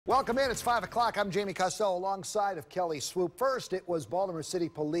Welcome in. It's 5 o'clock. I'm Jamie Costello alongside of Kelly Swoop. First, it was Baltimore City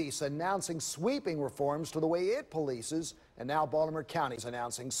Police announcing sweeping reforms to the way it polices, and now Baltimore County is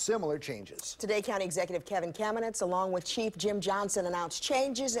announcing similar changes. Today, County Executive Kevin Kamenetz, along with Chief Jim Johnson, announced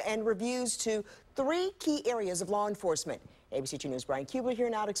changes and reviews to 3 key areas of law enforcement. ABC 2 News' Brian Kubler here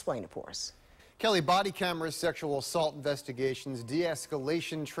now to explain it for us. Kelly, body cameras, sexual assault investigations,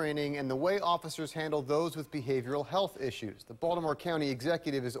 de-escalation training, and the way officers handle those with behavioral health issues. The Baltimore County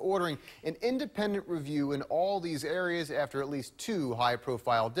Executive is ordering an independent review in all these areas after at least 2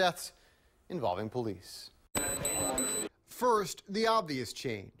 high-profile deaths involving police. First, the obvious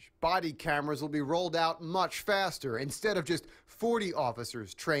change. Body cameras will be rolled out much faster. Instead of just 40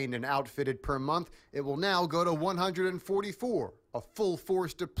 officers trained and outfitted per month, it will now go to 144, a full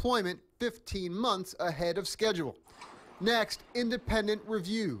force deployment 15 months ahead of schedule. Next, independent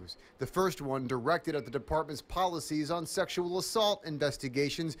reviews. The first one directed at the department's policies on sexual assault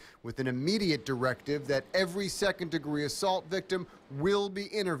investigations, with an immediate directive that every second-degree assault victim will be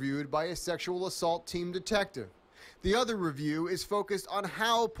interviewed by a sexual assault team detective. The other review is focused on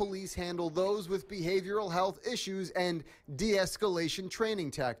how police handle those with behavioral health issues and de-escalation training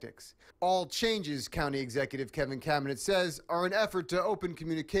tactics. All changes, County Executive Kevin Kamenetz says, are an effort to open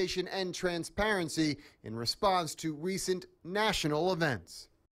communication and transparency in response to recent national events.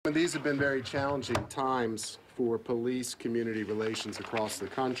 These have been very challenging times for police-community relations across the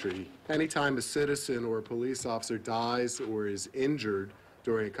country. Anytime a citizen or a police officer dies or is injured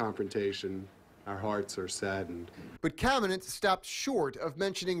during a confrontation, our hearts are saddened. But Kamenetz stopped short of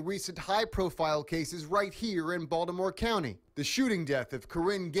mentioning recent high-profile cases right here in Baltimore County. The shooting death of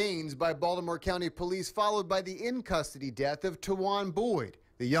Corinne Gaines by Baltimore County Police, followed by the in-custody death of Tawan Boyd,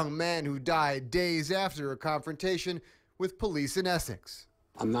 the young man who died days after a confrontation with police in Essex.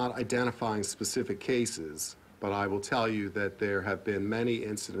 I'm not identifying specific cases, but I will tell you that there have been many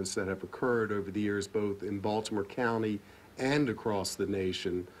incidents that have occurred over the years, both in Baltimore County and across the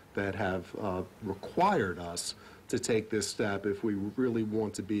nation, that have required us to take this step if we really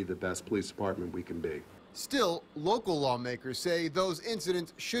want to be the best police department we can be. Still, local lawmakers say those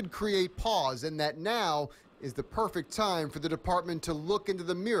incidents should create pause, and that now is the perfect time for the department to look into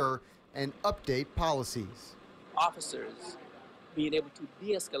the mirror and update policies. Officers being able to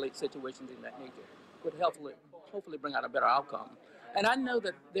de-escalate situations in that nature would hopefully bring out a better outcome. And I know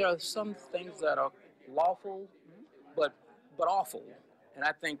that there are some things that are lawful, but awful. And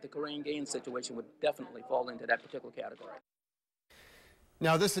I think the Corinne Gaines situation would definitely fall into that particular category.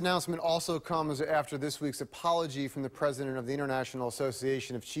 Now, this announcement also comes after this week's apology from the president of the International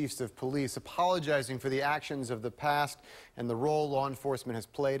Association of Chiefs of Police, apologizing for the actions of the past and the role law enforcement has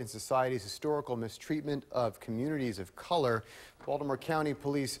played in society's historical mistreatment of communities of color. Baltimore County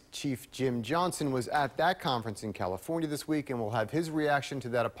Police Chief Jim Johnson was at that conference in California this week, and we'll have his reaction to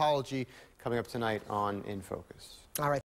that apology coming up tonight on In Focus. All right.